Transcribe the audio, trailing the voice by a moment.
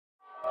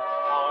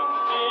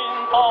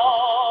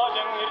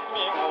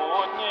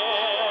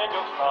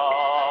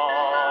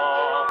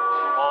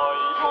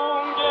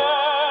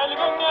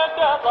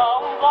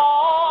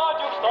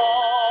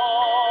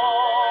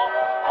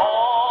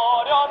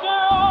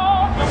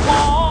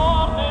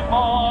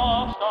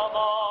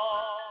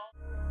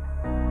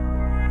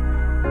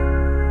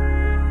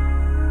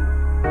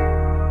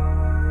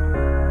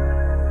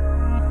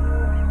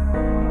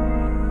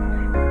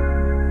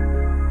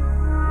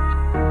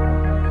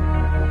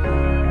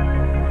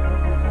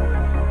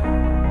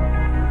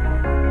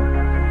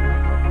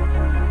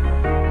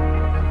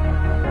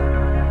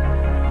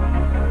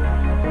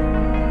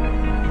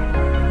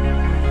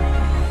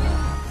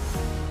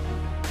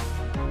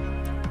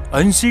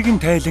Онсийг нь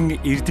тайлан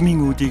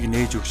эрдмийн үдийг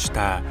нээж өгч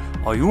та,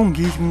 оюун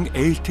гээлгэн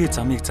ээлтэй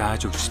замыг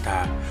зааж өгч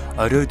та,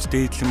 оройд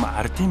дээдлэм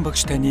ардын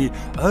багш таны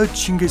ойд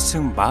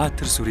шингээсэн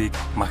баатар сүрийг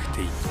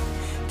магтъя.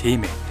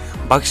 Тийм ээ,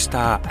 багш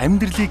та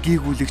амьдралыг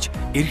гээгүүлэгч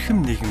эрхэм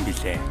нэгэн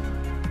билээ.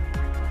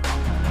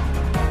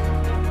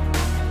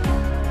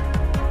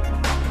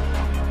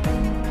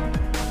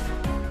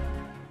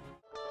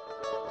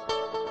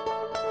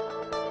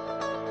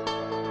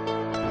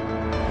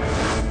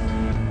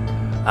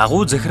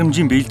 Агуу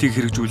захирамжийн биелтийг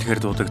хэрэгжүүлэхээр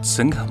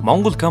дуудагдсан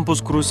Монгол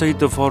Campus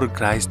Crusade for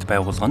Christ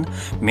байгууллага нь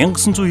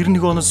 1991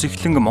 оноос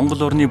эхлэн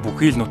Монгол орны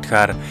бүхий л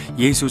нутгаар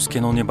Есүс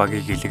киноны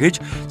багийг илгээж,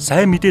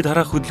 сайн мэдээ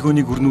тараах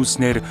хөдөлгөөнийг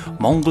өрнүүлснээр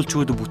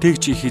монголчууд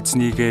бүтээгч их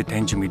эзнийг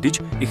таньж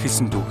мэдэж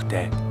эхэлсэн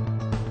түүхтэй.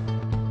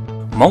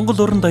 Монгол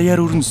орон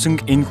даяар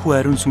өрнөсөн энэхүү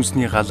ариун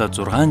сүнсний гал 6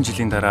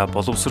 жилийн дараа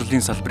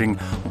боловсролын салбарын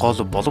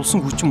гол боловсон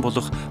хүчин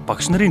болох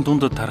багш нарын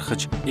дунд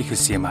тархаж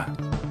эхэлсэн юм а.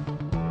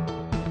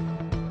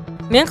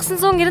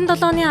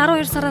 1997 оны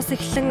 12 сараас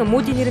эхлэн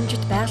мүүдийн нэрэмжит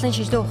байгалийн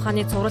шинжилгээ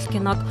ухааны цуврал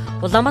киног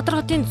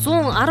Улаанбаатар хотын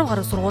 110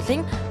 гаруй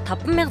сургуулийн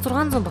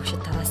 5600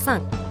 багшид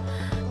тараасан.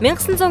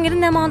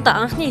 1998 онд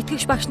анхны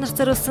итгэгч багш нар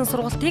зориулсан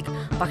сургалтыг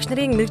багш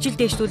нарын мэргэжил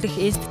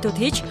дэвшлүүлэх институт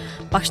хийж,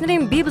 багш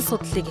нарын библи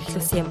судлалыг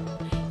эхлүүлсэн юм.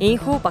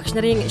 Ийхүү багш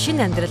нарын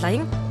шинэ амьдрал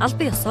аян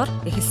албан ёсоор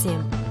эхэлсэн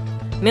юм.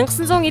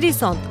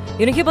 1999 онд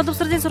ерөнхий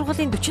боловсролын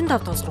сургуулийн 45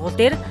 дахь сургууль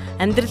дээр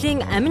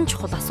амьдралын амин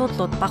чухал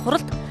асуудлууд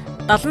бахуралд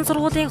 70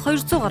 сургуулийн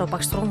 200 гаруй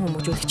багш сургууль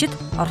хүмүүжүүлэгчид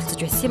оролцож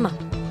байсан юм а.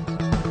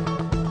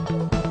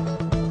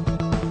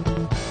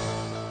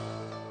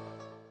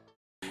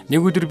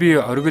 Нэг өдөр би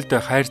оргилд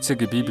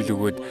хайрцаг библи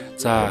өгөөд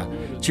за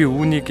чи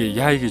үүнийг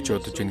яа гэж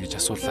бодож байна гэж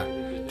асуулаа.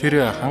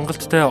 Тэр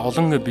хангалттай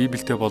олон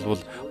библитэй болвол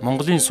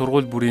Монголын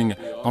сургууль бүрийн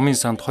номын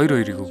санд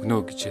 2-2-ыг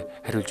өгнө гэж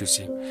хариулж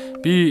өгсөн юм.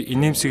 Би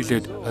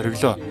инээмсэглээд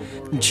оргилоо.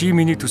 Чи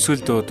миний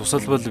төсөлд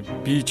тусалбал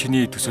би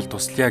чиний төсөлд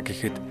туслая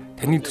гэхэд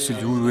таны төсөл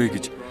юу вэ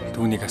гэж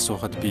түүнийг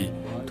асуухад би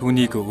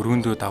түүнийг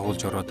өрөөндөө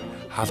дагуулж ороод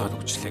хаалгаад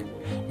өгчлээ.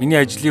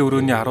 Миний ажлын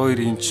өрөөний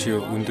 12 инч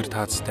өндөр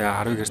таацтай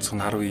 10 гэрцх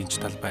нь 10 инч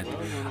талбайд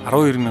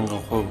 12,000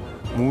 хувь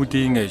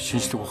мүүдийн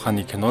шинжлэх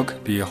ухааны киног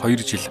би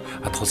 2 жил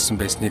хадгалсан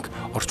байсныг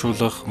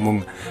орчуулах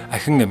мөн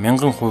ахин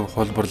 1000 хувь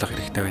хулбарлах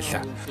хэрэгтэй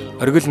байлаа.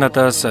 Оргил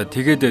надаас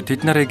тэгээд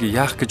тэд нарыг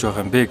яах гэж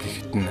байгаа юм бэ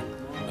гэхэд нь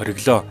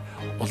оргилоо.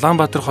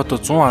 Улаанбаатар хот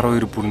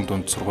 112 бүрэн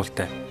дунд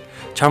сургуультай.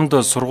 Чамд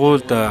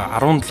сургуульд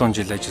 17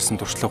 жил ажилласан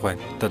туршлага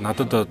байна.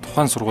 Надад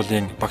тухайн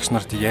сургуулийн багш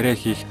нарт яриа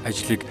хийх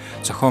ажлыг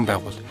зохион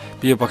байгуул.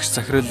 Би багш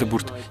захирал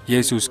бүрт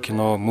Есүс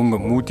кино мөн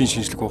мүүдийн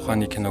шинжлэх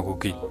ухааны киног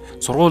өгье.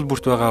 Сургууль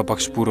бүрт байгаа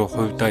багш бүр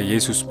хувьдаа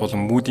Есүс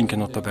болон мүүдийн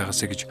кинотой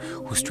байгаасаа гэж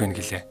хүсэж байна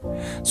гэлээ.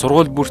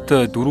 Сургууль бүрт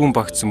 4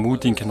 багц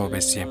мүүдийн кино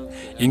байсан юм.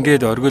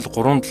 Ингээд оргил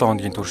 3-7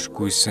 хоногийн турш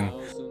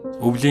гүйсэн.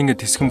 Өвлийн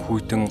тэсгэм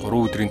хүйтэн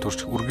 3 өдрийн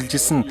турш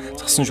үргэлжилсэн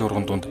цасан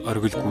шуурган дунд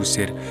оргил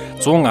гүйсээр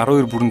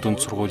 112 бүрэн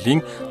дунд сургуулийн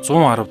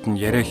 110-д нь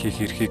яриа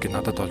хийх эрхийг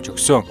надад олж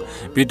өгсөн.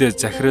 Бид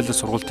захирал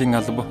сургуулийн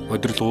алба,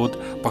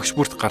 удирдлагууд багш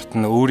бүрт гарт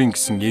нь өөрийн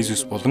гэсэн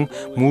Есүс болон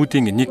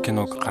мүүдийн нэг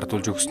киног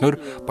гардуулж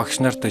өгснөөр багш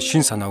нарт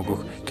шин санаа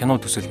өгөх кино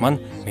төсөл маань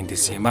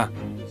мэндэлсэн юм а.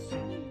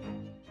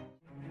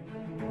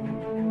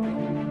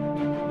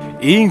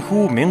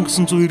 Ийхүү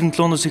 1997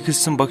 оноос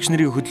эхэлсэн багш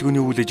нарын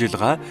хөдөлгөөний үйл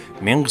ажиллагаа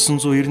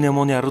 1998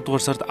 оны 10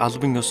 дугаар сард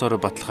албан ёсоор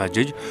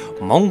баталгаажиж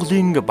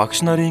Монголын багш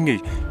нарын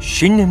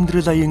шинэ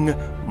амьдрал аян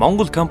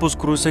Монгол Campus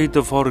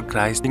Crusade for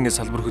Christ-ийн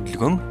салбар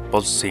хөдөлгөөн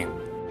болсон юм.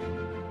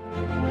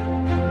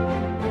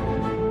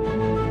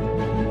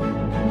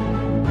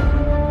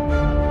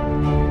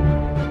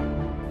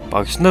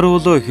 Багш нар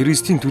бол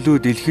Христийн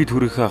төлөө дэлхийд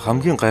хүрэх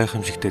хамгийн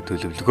гайхамшигтай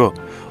төлөвлөгөө.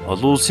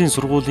 Олон улсын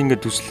сургуулийн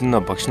төсөл нь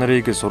багш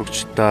нарыг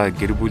сурагчдаа,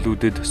 гэр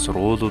бүлүүдэд,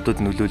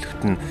 сургуулиудад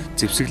нөлөөлөхөд нь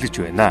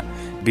зэвсэглэж байна.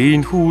 Би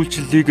энэхүү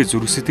үйлчлэлийг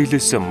зүрх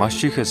сэтгэлээс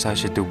маш их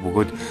сайшаадаг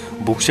бөгөөд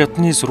бүх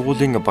шатны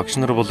сургуулийн багш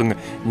нар болон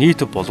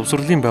нийт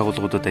боловсролын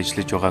байгууллагуудад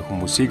ажиллаж байгаа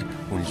хүмүүсийг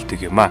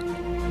үнэлдэг юм а.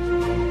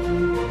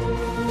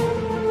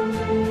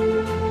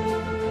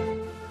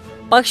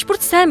 Багш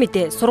бүрт сайн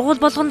мэдээ, сургууль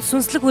болгонд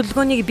сүнслэг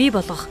хөдөлгөөнийг бий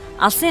болгох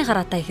алсын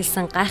хараатай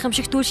эхэлсэн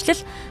гайхамшигт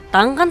үйлчлэл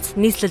дан ганц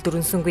нийслэлд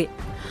өрнсөнгүй.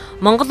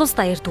 Монгол улс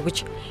даяар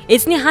түгэж,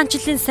 эзний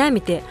хаанчлалын сайн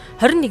мэдээ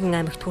 21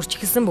 аймагт хүрч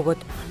эхэлсэн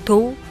бөгөөд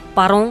төв,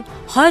 баруун,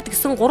 хойд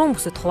гэсэн 3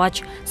 бүсэд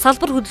хувааж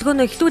салбар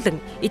хөдөлгөөнөө эхлүүлэн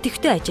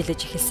идэвхтэй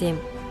ажиллаж эхэлсэн юм.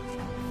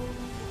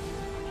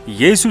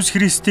 Есүс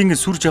Христийн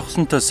сүр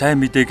жавхлантай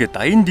сайн мэдээг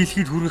даян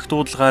дэлхийд хүргэх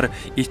дуудлагаар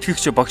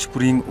итгэгч багш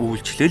бүрийн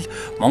үйлчлэл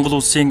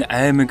Монгол улсын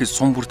аймаг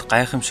сум бүрт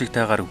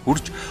гайхамшигтайгаар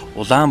хүрч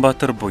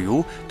Улаанбаатар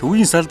буюу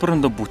төвийн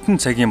салбарт бүтэн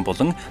цагийн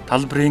болон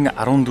талбарын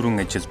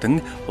 14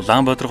 ажилтан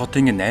Улаанбаатар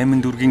хотын 8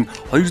 дүүргийн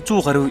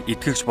 200 гаруй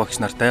итгэгч багш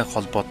нартай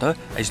холбоотой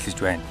ажиллаж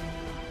байна.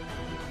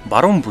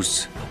 Баруун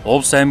бүс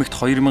Увс аймагт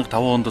 2005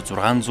 онд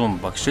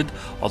 600 багшид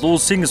олон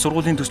улсын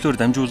сургуулийн төслөөр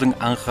дамжуулан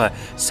анх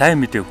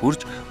сайн мэдээ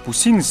хүрч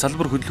бүсийн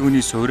салбар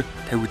хөдөлгөөний суурь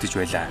тавигдж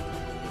байлаа.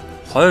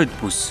 Хойд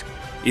бүс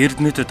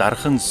Эрдэнэт,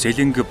 Дархан,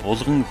 Сэлэнг,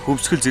 Булган,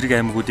 Хөвсгөл зэрэг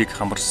аймагуудыг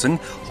хамарсан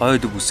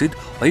хойд бүсэд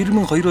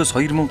 2002-оос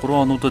 2003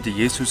 онуудад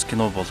Есүс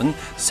кино болон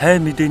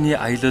сайн мэдээний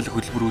аялал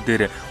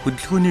хөтөлбөрүүдээр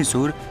хөдөлгөөний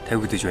суурь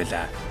тавигдж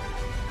байлаа.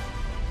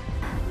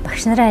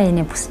 Багш нарын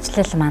аяны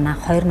бүсчлэл манай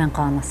 2000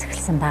 оноос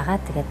эхэлсэн байгаа.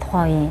 Тэгээд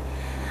тухайн үеийн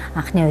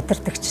анхны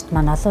удирдагчид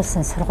маань олон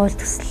улсын сургууль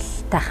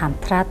төсөлтэй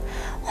хамтраад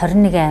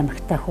 21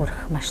 аймагтай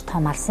хүрэх маш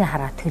том алсын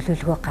хараа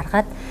төлөвлөгөө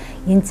гаргаад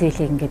энэ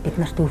зүйлийг ингээд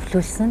биднэрт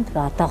өвлүүлсэн.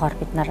 Тэгээ одоогоор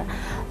бид нар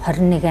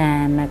 21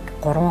 аймаг,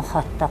 3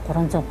 хот,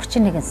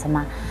 331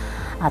 сумаа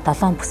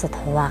 7 бүсэд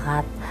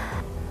хуваагаад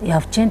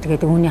явж байна.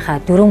 Тэгээд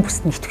үүнийхээ 4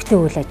 бүсэд нэвтгтэй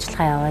үйл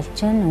ажиллагаа явуулж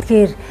байна.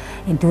 Тэгэхээр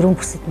энэ 4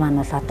 бүсэд маань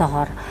бол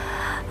одоогоор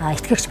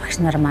итгэгч багш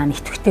нар маань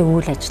нэвтгтэй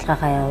үйл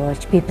ажиллагаагаа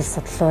явуулж, библи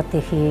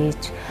судлалуудыг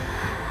хийж,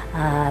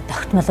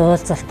 тогтмол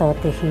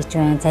уулзалтуудыг хийж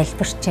байна,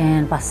 залбирч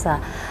байна, бас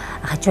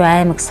хажуу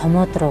аймаг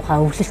сумууд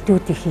руугаа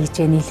өвлөлтүүдийг хийж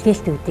байна,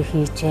 илгээлтүүдийг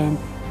хийж байна.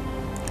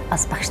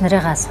 Бас багш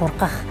нарыгаа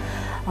сургах,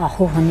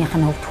 хувь хүнийх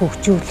нь хөвд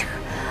хөгжүүлэх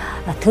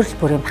төрөл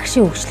бүрийн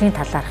багшийн хөгжлийн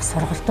талаарх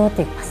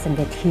сургалтуудыг бас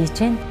ингээд хийж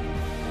байна.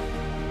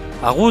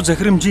 Агуу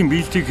захирамжийн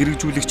биелтийг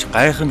хэрэгжүүлэгч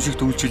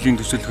гайхамшигт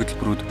үйлчлэлийн төсөл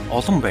хөтөлбөрүүд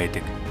олон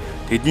байдаг.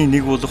 Тэдний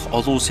нэг болох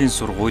олон улсын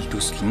сургууль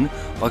төсөл нь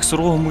багш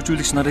сургууль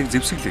хүмүүжүүлэгч нарыг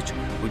зэвсэглэж,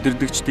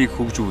 удирдагчдыг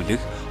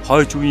хөгжүүлэх,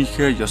 хойч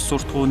үеийнхээ ёс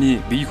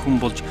суртахууны бие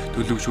хүн болж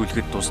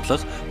төлөвшүүлэхэд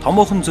туслах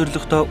томоохон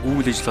зорилготой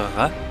үйл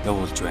ажиллагаагаа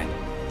явуулж байна.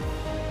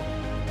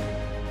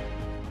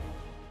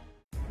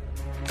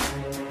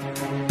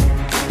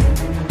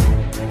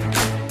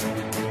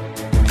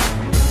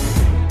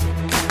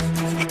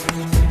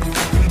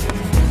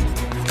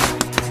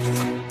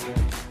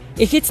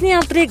 Их эзний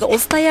алдрыг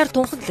улс даяар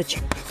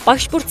тунхаглаж,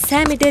 багш бүрт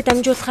сайн мэдээ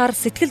дамжуулахаар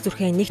сэтгэл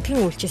зүрхээ нэгтгэн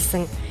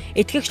үйлчилсэн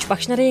итгэгч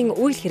багш нарын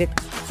үйл хэрэг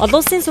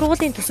олон улсын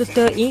сургуулийн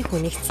төсөлтөө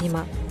ийхүү нэгдсэн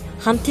юм а.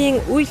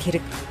 Хамтын үйл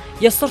хэрэг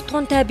ёс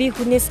суртахуунтай бие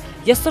хүнээс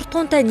ёс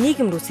суртахуунтай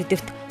нийгэм рүү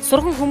сэдэвт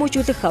сурган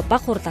хүмүүжүүлэх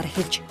баг хурлаар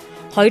эхэлж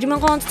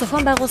 2000 онд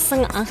зохион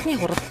байгуулсан анхны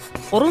хурал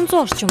 300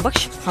 орчим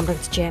багш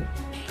хамрагджээ.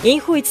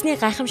 Ийхүү эзний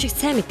гайхамшигт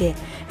сайн мэдээ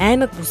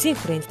аймаг бүсийн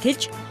хүрээнд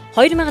тэлж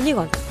 2001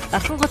 онд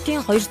Дархан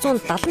хотын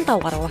 275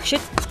 гаруй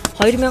багшид,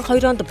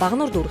 2002 онд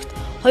Багнуур дүүрэгт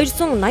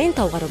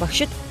 285 гаруй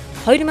багшид,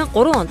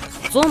 2003 онд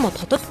 100 мод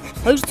хотод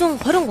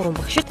 223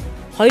 багшид,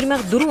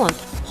 2004 онд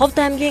Ховд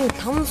аймгийн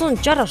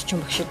 560 орчим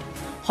багшид,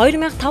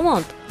 2005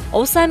 онд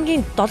Увс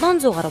аймгийн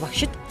 700 гаруй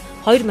багшид,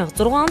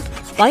 2006 онд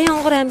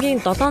Баян-Хонгор аймгийн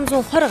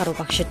 720 гаруй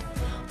багшид,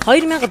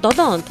 2007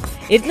 онд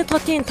Эрдэнэт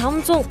хотын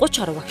 530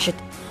 гаруй багшид,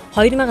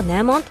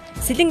 2008 онд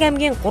Сэлэнг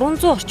аймгийн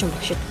 300 орчим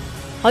багшид,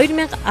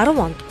 2010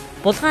 онд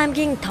Булган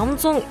аймгийн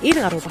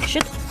 590 гаруй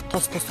багшид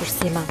тус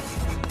хүрсэн юм а.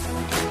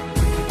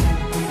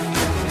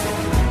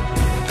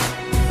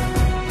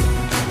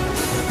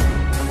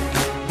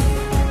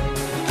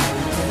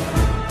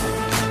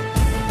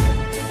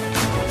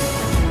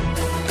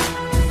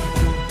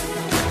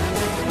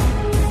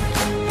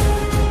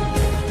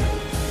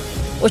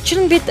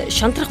 Учир нь бид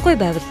шантрахгүй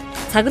байвал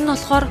цаг нь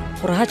болохоор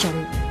хурааж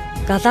авна.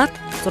 Галаат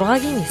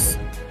 6:9.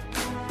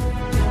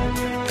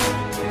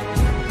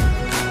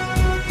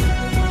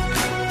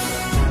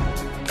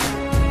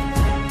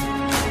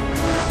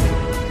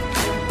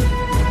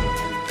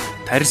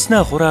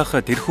 Тарснаа хураах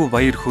тэрхүү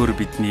баяр хөөр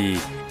бидний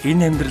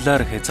энэ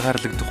амьдралаар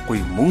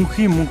хязгаарлагдахгүй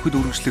мөнхийн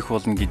мөнхөд үргэлжлэх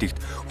болно гэдэгт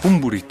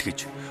хүн бүр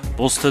итгэж,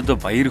 бусдад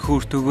баяр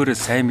хөөртэйгээр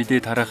сайн мэдээ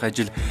тараах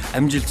ажил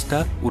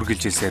амжилттай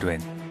үргэлжилсээр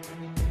байна.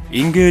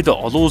 Ингээд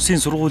олон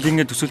улсын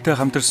сургуулийн төсөлтэй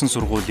хамтарсан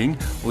сургуулийн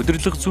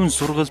удирдлага зүйн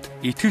сургалт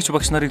итгэгч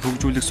багш нарыг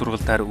хөгжүүлэх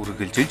сургалтаар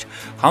үргэлжилж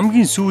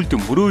хамгийн сүүлд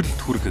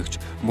мөрөөдөлд хүргэгч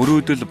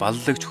мөрөөдөл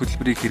баллагч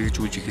хөтөлбөрийг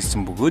хэрэгжүүлж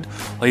эхэлсэн бөгөөд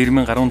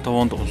 2015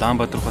 онд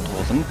Улаанбаатар хот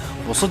болон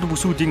бусад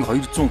бүсүүдийн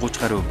 230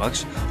 гаруй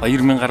багш,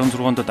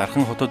 2016 онд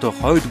Дархан хотод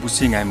хойд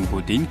бүсийн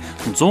аймагуудын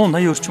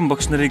 180 орчим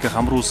багш нарыг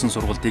хамруулсан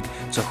сургалтыг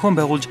зохион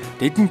байгуулж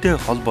тэдэнтэй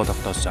холбоо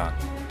тогтоосон.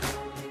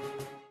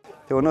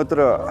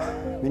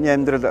 Өнөөдөр миний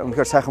амьдрал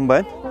үнэхээр сайхан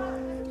байна.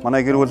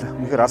 Манай гэр бүл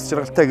үнэхээр арс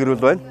жаргалтай гэр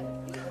бүл байна.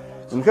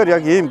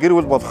 Үнэхээр яг ийм гэр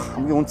бүл болох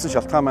хамгийн үндсэн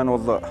шалтгаан маань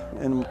бол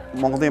энэ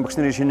Монголын багш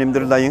нарын шинэ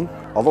амьдрал аян,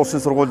 олон улсын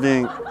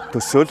сургуулийн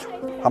төсөөл,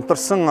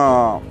 хамтарсан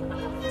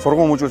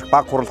сургууль хүмүүжүүлэх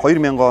баг хурал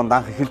 2000 онд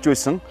анх эхэлж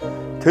байсан.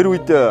 Тэр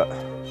үед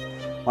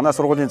манай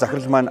сургуулийн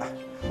захирал маань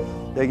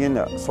яг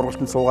энэ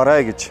сургалтанд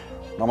суугаарай гэж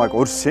намайг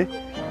өрсөе.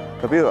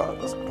 Би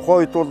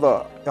тухайн үед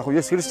бол яг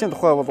Есүс Христийн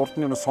тухай бол урд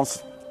нь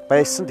сонс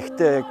байсан.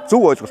 Гэхдээ яг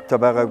зөв ойлголттой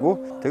байгаагүй.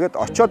 Тэгээд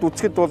очиод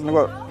үзэхэд бол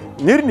нөгөө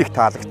нэр нэг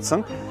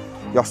таалагдсан.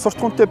 ёс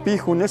суртахуунтай бие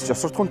хүнээс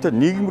ёс суртахуунтай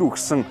нийгэм рүү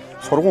гисэн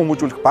сургууль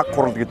хүмүүжүүлэх баг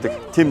гурал гэдэг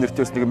тийм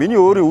нэртэйс нэг миний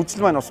өөрийн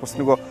үзэл маань бас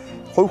нөгөө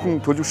хувь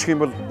хүн төлөвшөх юм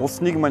бол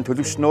улс нийгэм маань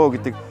төлөвшнөө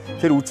гэдэг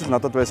тэр үзэл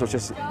надад байсан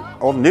учраас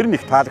нэр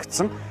нэг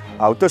таалагдсан.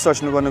 Өдөөс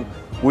хойш нөгөө нэг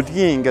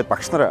үлгийн ингээд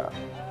багш нар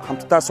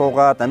хамтдаа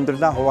суугаад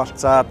амьдралаа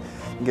хуваалцаад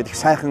ингээд их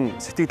сайхан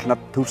сэтгэл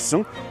над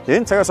төрсөн.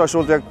 Энэ цагаас хойш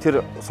бол яг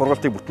тэр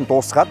сургалтыг бүтэн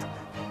дуусгаад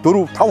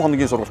 4-5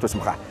 хоногийн сургалт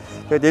байсан баха.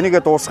 Тэгээд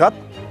энийгээ дуусгаад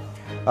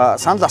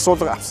санал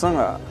асуулга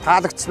авсан,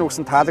 таалагдсан уу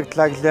гэсэн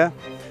таалагдлаа гэлээ.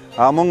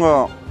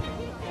 Мөн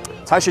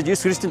цаашид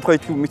Есүс Христийн тухай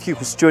мэдхийг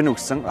хүсэж байна уу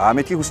гэсэн.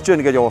 Мэдхийг хүсэж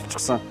байна гэж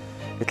явуулчихсан.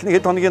 Гэтэл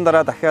хэд хоногийн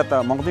дараа дахиад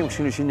Монголын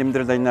багшны шинэ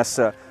амьдрал айнаас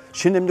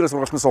шинэ амьдрал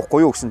сургалтанд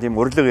суухгүй юу гэсэн тийм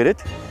урилга ирээд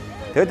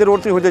тэгээд тэр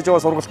урилгыг хүлээж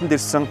аваад сургалтанд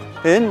ирсэн.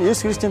 Энэ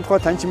Есүс Христийн тухай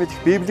таньж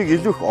мэдэх Библийг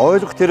илүү их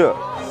ойлгох тэр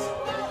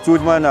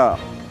зүйл маань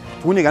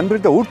түүнийг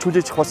амьдралдаа үрж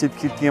хүлээж авах бас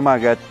идэвхтэй юм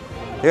аа гэдэг.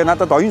 Тэгээ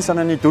надад оюун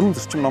санааны 4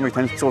 зөрчим номыг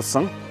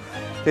танилцуулсан.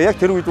 Тэгээ яг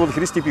тэр үед бол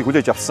Христийг би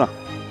хүлээж авсан.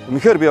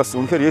 Үнэхээр би бас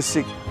үнэхээр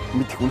Есүсийг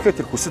мэдэх үнэхээр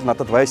тэр хүсэл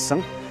надад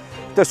байсан.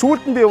 Тэгээ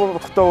сүүлд нь би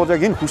бодохдоо бол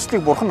яг энэ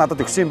хүслийг Бурхан надад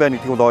өгсөн юм байна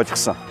гэдгийг бол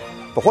ойлгосон.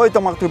 Тухайд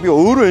магадгүй би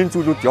өөрөө энэ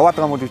зүйлүүд яваад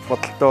байгаа юм уу гэж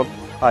бодлоо.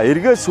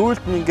 Эргээ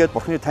сүүлд нь ингээд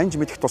Бурханы таньж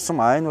мэдэх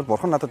тусам энэ бол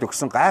Бурхан надад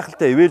өгсөн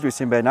гайхалтай ивэл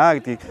байсан юм байна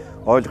гэдгийг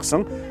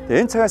ойлгосон.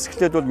 Тэгээ энэ цагаас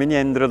эхлээд бол миний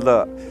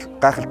амьдрал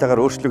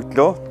гайхалтайгаар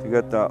өөрчлөгдлөө.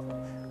 Тэгээд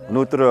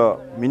өнөөдөр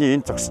миний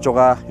энэ зогсож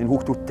байгаа, энэ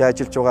хүүхдүүдтэй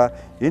ажиллаж байгаа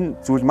энэ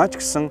зүйл маань ч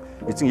гэсэн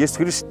эзэн Есүс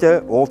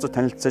Христтэй уулзаж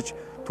танилцаж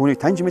түүнийг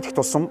таньж мэдэх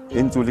тусам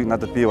энэ зүйлийг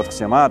надад бий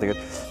болгосон юм аа.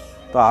 Тэгээд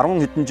одоо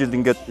 10 хэдэн жил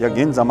ингээд яг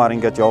энэ замаар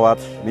ингээд яваад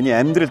миний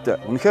амьдралд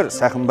үнэхээр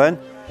сайхан байна.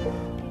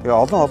 Тэгээ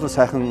олон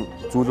сайхан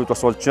зүйлүүд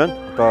бас болж байна.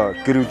 Одоо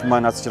гэр бүл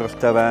маань аз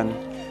жаргалтай байна.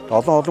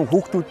 Олон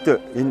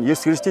хүүхдүүд энэ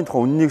Есүс Христийн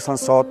тухай үннийг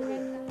сонсоод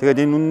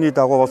тэгээд энэ үнний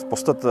дагуу бас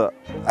бусдад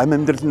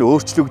амьдрал нь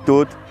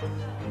өөрчлөгдөөд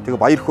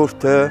тэгээ баяр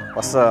хөөртэй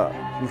бас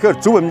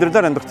үнэхээр зөв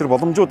амьдралаар амьдрах тэр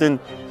боломжууд энэ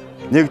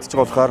нэгдэж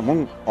байгаа болохоор мөн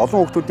олон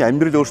хүүхдүүдийн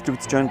амьдрал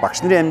өөрчлөгдөж байна, багш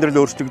нарын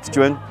амьдрал өөрчлөгдөж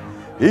байна.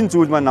 Энэ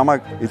зүйл маань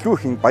намайг илүү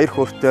их баяр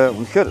хөөртэй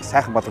үнэхээр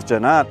сайхан болгож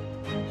байна.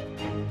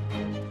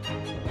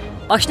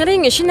 Багш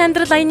нарын шинэ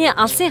амьдрал аяны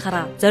алсын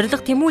хараа, зорилго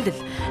тэмүүлэл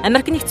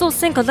Америк нэгдсэн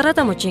улсын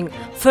Колорадо мужийн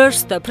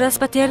First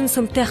Presbyterian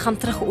сүмтэй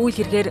хамтрах үйл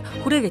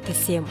хэрэгээр хүрээгээ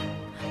тэлсэн юм.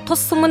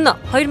 Тус сүм нь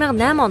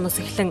 2008 оноос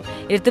эхлэн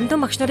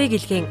эрдэмтэн багш нарыг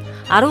илгээн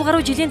 10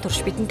 гаруй жилийн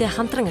турш бидэнтэй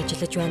хамтран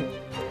ажиллаж байна.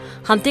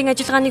 Хамтын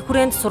ажиллагааны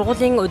хүрээнд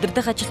сургуулийн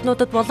удирдах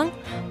ажилтнуудад болон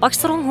багш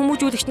сургууль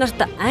хүмүүжүүлэгч нарт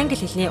англи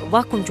хэлний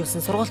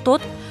вакуумжуулсан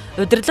сургалтууд,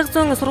 удирдлага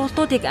зүйн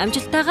сургалтуудыг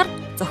амжилттайгаар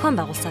зохион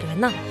байгуулсаар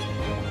байна.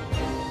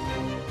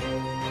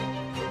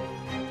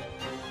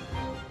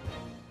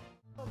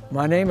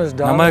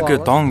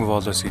 Намайг Дон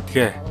Волос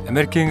гэдгээ.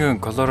 Америкийн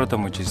Колорадо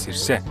мужээс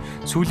ирсэн.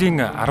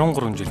 Сүүлийн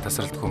 13 жил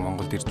тасралтгүй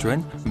Монголд ирж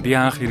байна. Би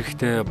анх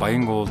ирэхдээ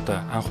Баян уулд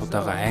анх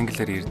удаага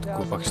англиар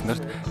ярьдаггүй багш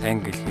нарт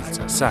англи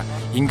хэл заасан.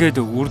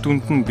 Ингээд үр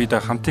дүнд нь бид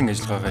хамтын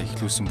ажиллагаагаа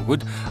эхлүүлсэн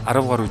бөгөөд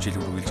 10 гаруй жил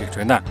үргэлжилж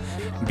байна.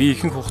 Би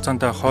ихэнх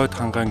хугацаанд Хойд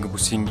Хангаан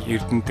бүсийн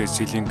Эрдэнэт,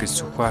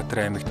 Сэлэнгээс,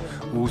 Сүхбаатар аймагт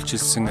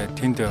үйлчилсэн.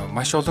 Тэнд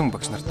маш олон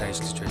багш нартай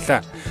ажиллаж байлаа.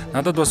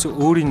 Надад бас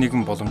өөрийн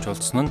нэгэн боломж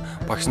олдсон нь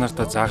багш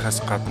нартаа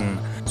заахаас гадна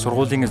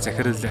сургуулийн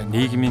захирал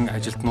нийгмийн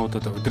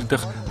ажилтнуудад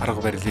удирдах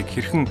арга барилыг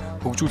хэрхэн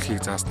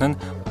хөгжүүлэхийг заасан нь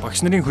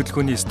багш нарын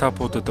хөдөлгөөний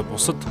стафуудад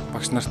бусад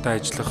багш нартай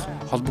ажиллах,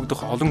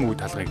 холбогдох олон үе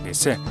талгыг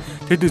нээсэн.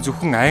 Тэд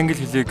зөвхөн англи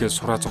хэлийг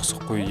сураа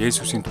зогсохгүй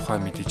Есүсийн тухай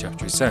мэдэж авч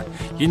байсан.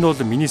 Энэ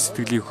бол миний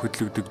сэтгэлийг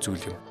хөдөлгөдөг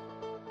зүйл юм.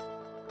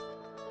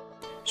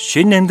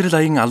 Шинэ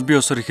амьдрал аян албан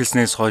ёсоор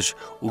эхэлснээс хойш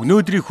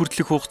өгнөөдрийн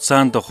хүртэлх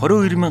хугацаанд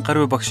 22,000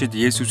 гаруй багшид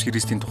Есүс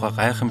Христийн тухай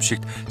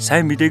гайхамшигт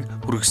сайн мэдээг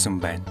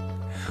хүргэсэн байна.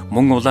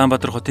 Мөн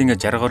Улаанбаатар хотын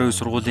 60 гаруй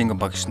сургуулийн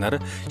багш нар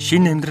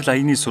шинэ амьдрал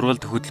аяны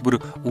сургалт хөтөлбөр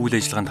үйл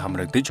ажиллагаанд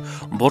хамрагдаж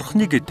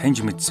Бурхныг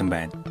таньж мэдсэн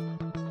байна.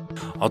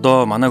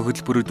 Одоо манай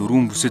хөтөлбөрөд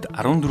 4 бүсэд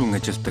 14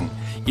 ажилтан,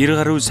 90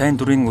 гаруй сайн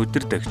дурын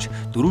удирдагч,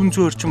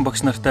 400 орчим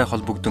багш нартай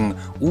холбогдсон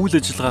үйл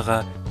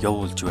ажиллагаагаа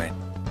явуулж байна.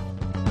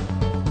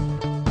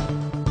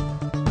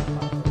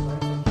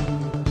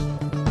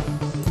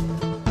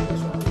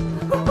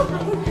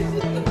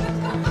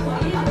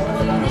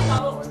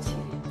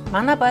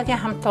 Манай багийн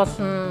хамт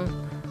олон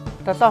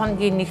 7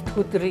 хоногийн нэгд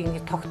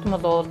өдрийн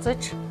тогтмол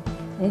уулзаж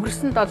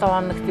өнгөрсөн 7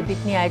 хоногт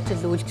бидний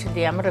ажил үйлчлэл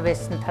ямар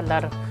байсан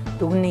талаар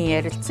дүгнэн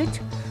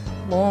ярилцаж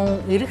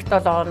мөн эх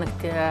 7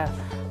 хоногт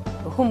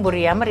хүн бүр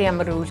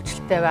ямар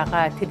үйлчлэлтэй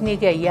байгаа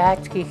тэрнийг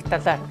яаж хийх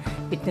талаар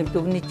бид нар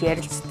дүгнэж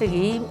ярилцдаг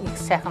ийм их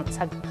сайхан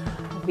цаг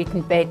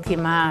бидэнд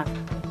байдгийм аа.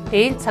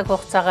 Энэ цаг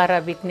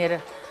хугацаагаараа бид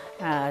нэр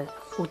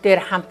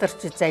үдээр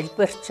хамтарч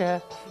залбирч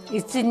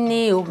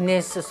эзэнний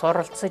үгнээс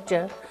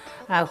суралцаж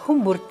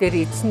хүн бүр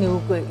дээр эзний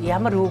үг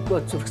ямар үг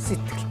зүрх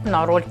сэтгэлд нь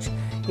оруулж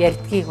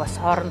ярьдгийг бас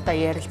хоорондоо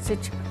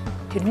ярилцаж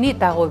тэрний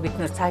дагуу бид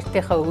нэр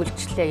цаашдынхаа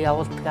үйлчлэлээ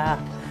явуулдаг.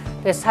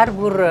 Тэгээ сар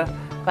бүр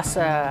бас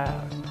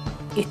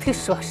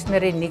итгэгч багш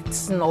нарын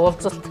нэгдсэн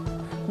уулзалт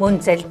мөн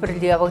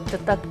залбирал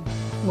явагддаг.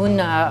 Мөн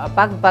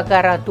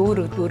багаараа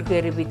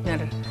дүүргээр бид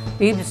нэр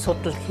библи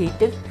судлал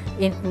хийдэг.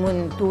 Энд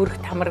мөн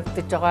дүүрэгт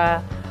хамрагдаж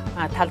байгаа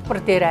талбар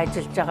дээр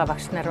ажиллаж байгаа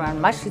багш нар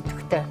маш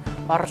идэвхтэй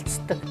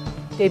оролцдог.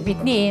 Тэгээ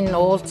бидний энэ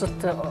уулзалт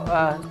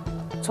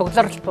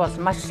цугларалт бол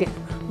маш их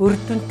үр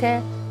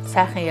дүнтэй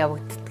сайхан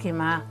явагддаг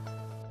юм аа.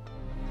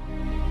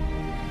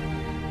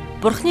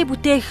 Бурхны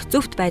бүтээх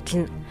зөвхт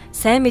байдал нь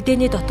сайн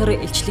мэдээний дотор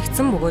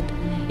илчлэгдсэн бөгөөд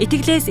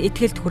итгэлээс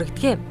итгэлд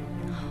хүрэгдэв.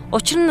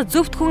 Учир нь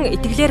зөвхт хүн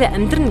итгэлээр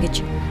амьдрна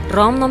гэж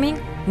Ром номын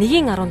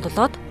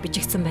 1:17-д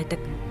бичигдсэн байдаг.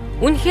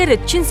 Үнэхээр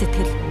чин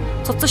сэтгэл,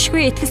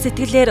 цуцшгүй итгэл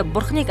сэтгэлээр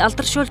Бурхныг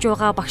алдаршуулж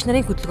байгаа багш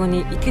нарын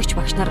хөдөлгөөний итгэгч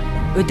багш нар,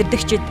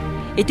 удирдагчид,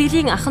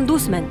 итгэлийн ахан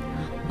дүүс маань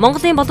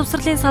Монголын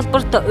боловсролын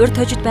салбарт урьд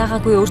хожид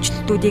байгаагүй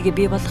өөрчлөлтүүдийг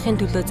бий болгохын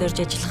төлөө зорж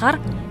ажиллахаар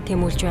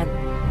тэмүүлж байна.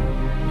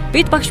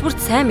 Бид багш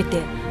бүрт сайн мэдээ,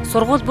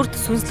 сургууль бүрт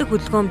сүнслэг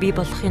хөдөлгөөн бий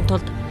болгохын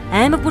тулд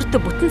аймаг бүрт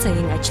бүтэн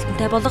цагийн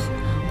ажилтнтай болох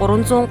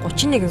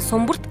 331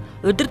 сум бүрт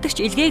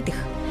удирдагч илгээгдэх,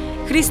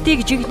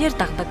 Христийг жигнэр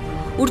дагдаг,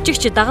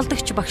 үржигч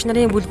дагалдагч багш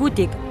нарын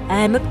бүлгүүдийг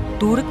аймаг,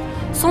 дүүрэг,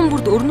 сум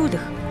бүрт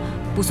өрнүүлэх,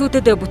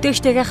 бүсүүдэд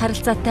бүтээгчтэйгээ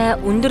харилцаатай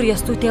өндөр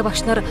ёс зүйтэй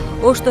багш нар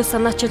өөртөө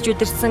санаачилж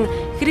удирсан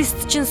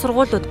христчин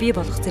сургуулиуд бий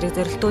болгох зэрэг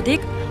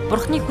зорилтуудыг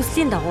Бурхны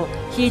хүслийн дагуу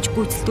хийж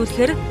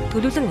гүйцэлдүүлэхээр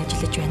төлөвлөн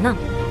ажиллаж байна.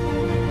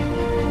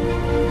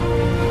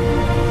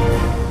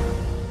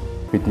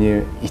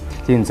 Бидний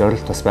итгэлийн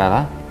зорилт бас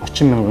байгаа.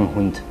 30 мянган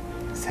хүнд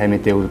сайн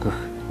мэдээ өргөх,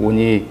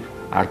 үүний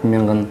 10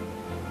 мянган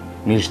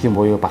мэргэжлийн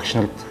буюу багш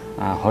нарт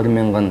 20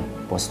 мянган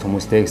бус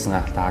хүмүүстэй гэсэн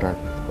гайхалтай хараад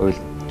уйлж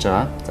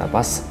байгаа. За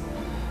бас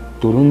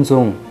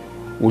 400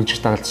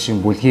 үлжих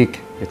дагалдчийн бүлгийг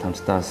бид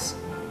хамтдаас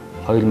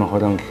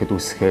 2020 он гэхэд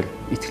үүсгэхээр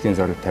итгэлийн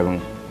зорилт тавин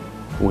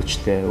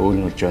үйлчлээ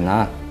өөрнүүлж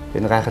байна.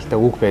 Энэ гайхалтай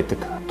үг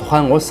байдаг.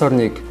 Тухайн улс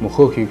орныг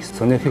мөхөөхийг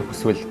сонирхох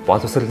хүсвэл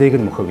боловсролыг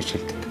нь мөхөө гэж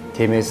хэлдэг.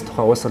 Тиймээс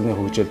тухайн улс орны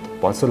хөгжилд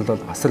боловсрол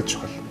бол асар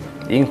чухал.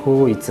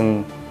 Ийхүү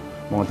эзэн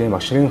Монголын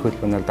багш нарын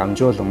хөтөлбөрөөр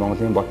дамжуулан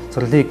Монголын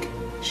боловсролыг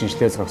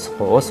шинжилгээ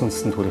зохицохгүй улс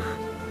үндэстэнд хүрэх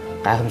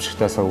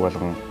гайхамшигтай сувг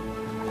болгон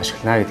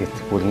ашиглана гэдэгт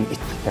бүрэн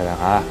итгэлтэй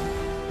байгаа.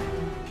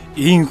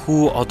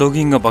 Ийхүү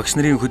одоогийн багш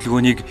нарын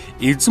хөдөлгөөнийг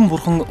эзэн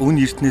бурхан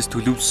өн эртнээс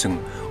төлөвлөсөн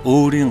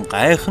өөрийн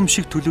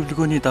гайхамшиг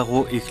төлөвлөгөөний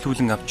дагуу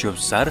эхлүүлэн авч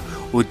явсаар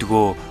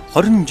өдгөө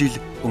 20 жил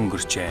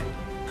өнгөрчээ.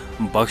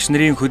 Багш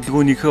нарын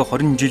хөдөлгөөнийхөө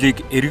 20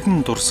 жилийг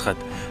эргэн дурсахад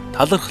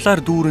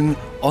талархлаар дүүрэн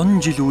он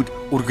жилүүд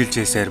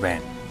үргэлжээсээр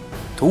байна.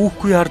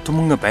 Түүхгүй ард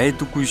түмэн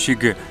байдаггүй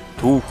шиг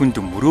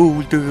түүхэнд мөрөө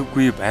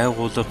үлдээггүй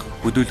байгууллага,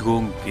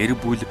 хөдөлгөөн, гэр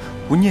бүл,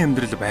 хүний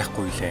амьдрал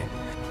байхгүй лээ.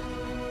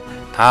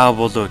 Та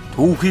бол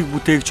түүхийг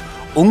бүтээгч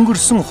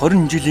өнгөрсөн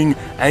 20 жилийн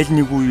аль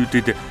нэг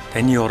үеүүдэд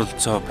таны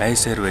оролцоо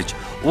байсаар байж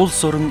улс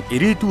орон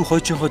ирээдүй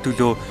хойчинхоо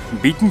төлөө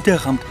бидэнтэй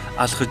хамт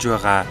алхаж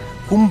байгаа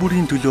хүн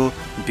бүрийн төлөө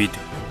бид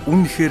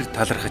үнэхээр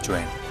талархаж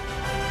байна.